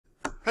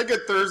Hey,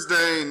 good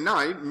Thursday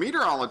night.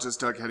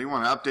 Meteorologist Doug Henny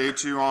want to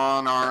update you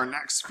on our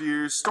next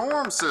few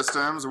storm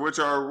systems, which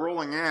are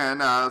rolling in.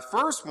 The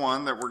first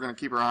one that we're going to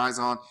keep our eyes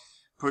on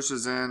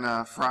pushes in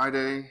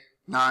Friday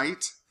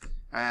night,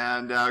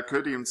 and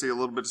could even see a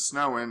little bit of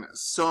snow in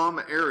some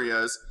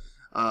areas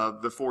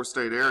of the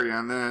four-state area.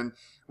 And then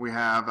we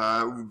have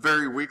a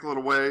very weak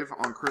little wave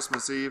on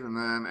Christmas Eve, and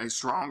then a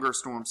stronger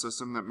storm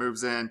system that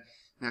moves in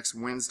next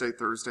Wednesday,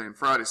 Thursday, and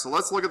Friday. So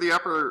let's look at the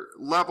upper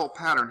level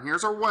pattern.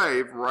 Here's our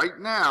wave right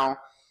now,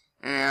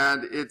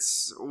 and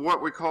it's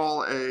what we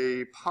call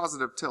a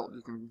positive tilt.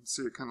 You can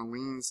see it kind of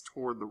leans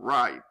toward the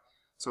right.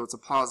 So it's a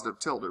positive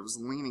tilt. It was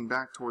leaning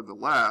back toward the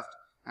left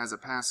as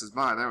it passes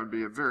by. That would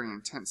be a very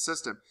intense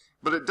system.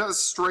 But it does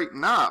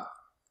straighten up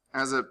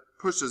as it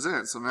pushes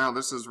in. So now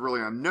this is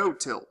really a no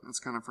tilt. It's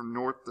kind of from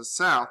north to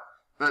south,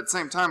 but at the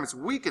same time it's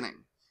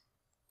weakening.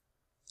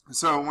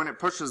 So when it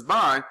pushes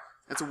by,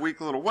 it's a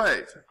weak little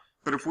wave.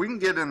 But if we can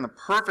get in the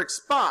perfect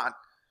spot,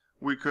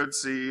 we could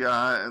see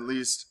at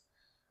least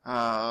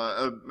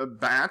a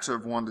batch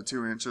of 1 to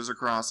 2 inches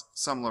across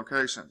some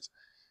locations.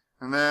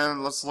 And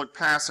then let's look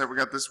past that. We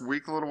got this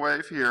weak little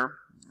wave here.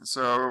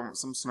 So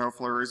some snow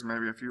flurries,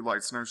 maybe a few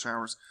light snow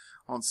showers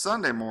on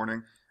Sunday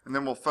morning. And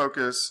then we'll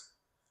focus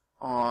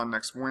on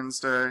next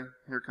Wednesday.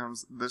 Here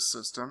comes this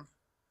system.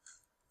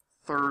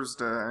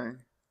 Thursday.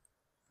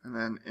 And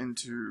then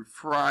into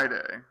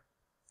Friday.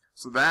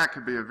 So that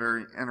could be a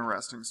very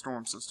interesting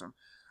storm system.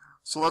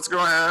 So let's go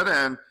ahead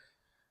and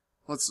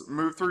let's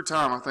move through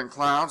time. I think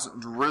clouds,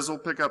 drizzle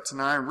pick up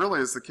tonight. Really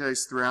is the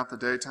case throughout the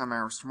daytime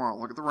hours tomorrow.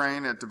 Look at the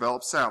rain. It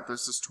develops south.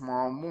 This is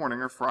tomorrow morning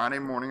or Friday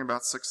morning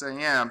about 6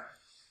 a.m.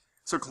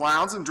 So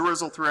clouds and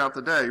drizzle throughout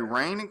the day.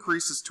 Rain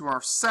increases to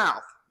our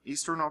south,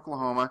 eastern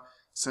Oklahoma,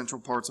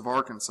 central parts of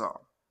Arkansas.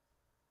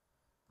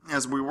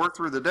 As we work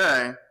through the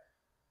day,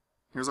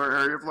 here's our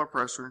area of low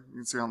pressure. You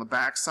can see on the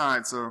back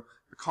side, so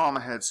the calm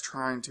ahead's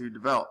trying to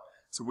develop.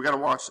 So we got to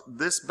watch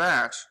this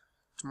batch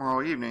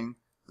tomorrow evening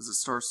as it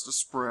starts to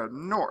spread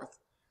north.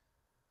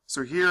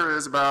 So here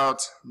is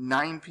about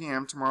 9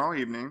 p.m. tomorrow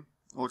evening.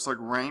 It looks like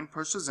rain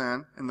pushes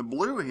in. In the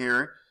blue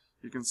here,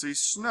 you can see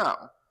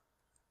snow.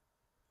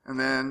 And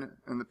then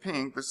in the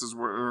pink, this is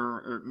where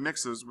it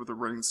mixes with the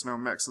rain-snow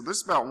mix. So this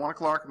is about 1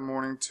 o'clock in the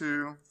morning,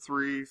 2,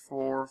 3,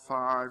 4,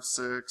 5,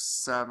 6,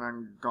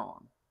 7,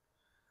 gone.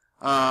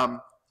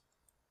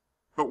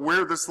 But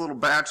where this little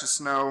batch of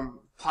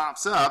snow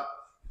pops up,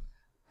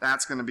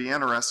 that's going to be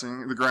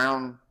interesting. The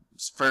ground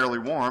is fairly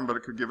warm, but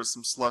it could give us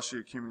some slushy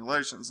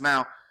accumulations.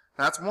 Now,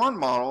 that's one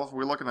model. If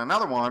we look at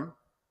another one,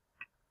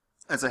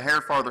 it's a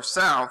hair farther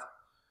south,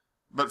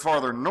 but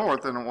farther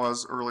north than it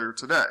was earlier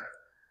today.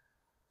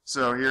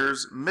 So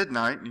here's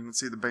midnight, and you can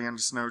see the band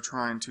of snow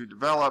trying to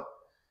develop,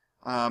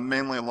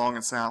 mainly along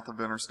and south of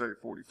Interstate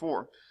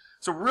 44.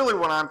 So really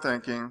what I'm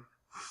thinking...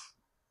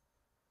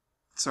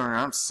 Sorry,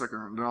 I'm sicker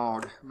than a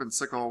dog. I've been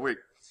sick all week.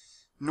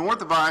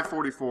 North of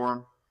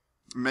I-44,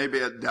 maybe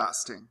a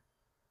dusting.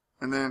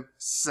 And then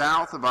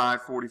south of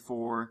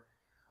I-44,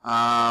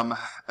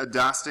 a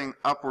dusting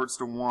upwards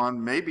to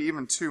 1, maybe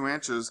even 2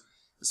 inches,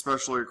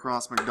 especially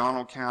across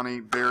McDonald County,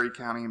 Berry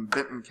County, and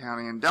Benton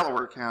County, and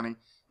Delaware County,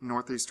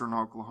 northeastern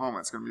Oklahoma.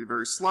 It's going to be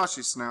very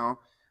slushy snow,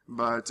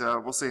 but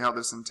we'll see how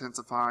this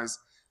intensifies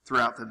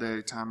throughout the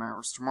daytime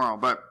hours tomorrow.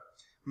 But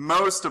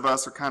most of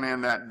us are kind of in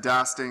that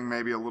dusting,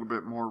 maybe a little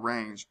bit more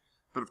range.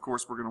 But, of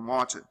course, we're going to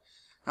watch it.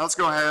 Now, let's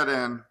go ahead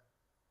and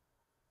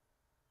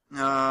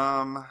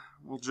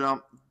we'll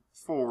jump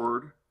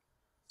forward.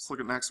 Let's look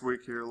at next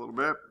week here a little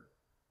bit.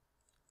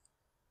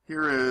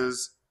 Here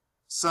is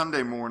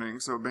Sunday morning,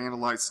 so a band of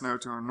light snow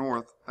to our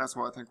north. That's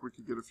why I think we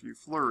could get a few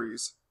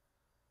flurries.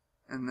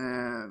 And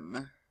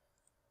then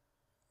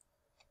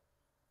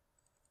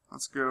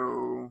let's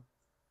go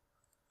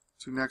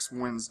to next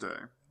Wednesday.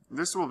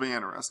 This will be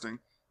interesting.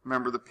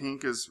 Remember, the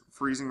pink is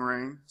freezing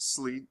rain,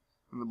 sleet,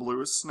 and the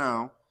blue is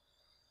snow.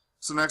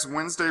 So next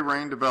Wednesday,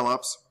 rain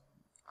develops.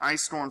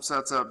 Ice storm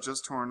sets up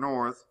just to our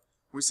north.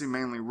 We see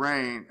mainly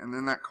rain, and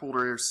then that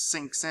colder air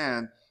sinks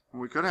in,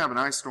 and we could have an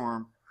ice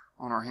storm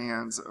on our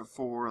hands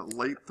for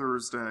late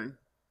Thursday,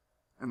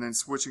 and then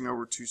switching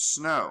over to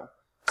snow.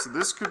 So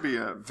this could be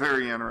a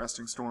very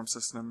interesting storm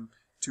system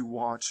to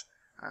watch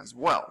as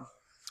well.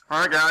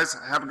 All right, guys,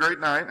 have a great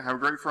night. Have a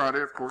great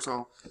Friday. Of course,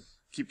 I'll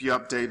keep you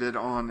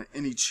updated on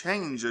any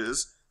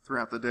changes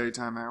throughout the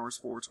daytime hours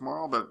for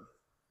tomorrow. But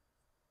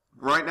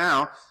right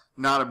now,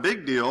 not a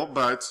big deal,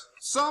 but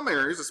some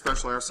areas,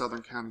 especially our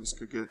southern counties,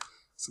 could get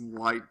some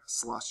light,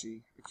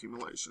 slushy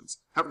accumulations.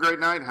 Have a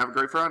great night. Have a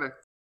great Friday.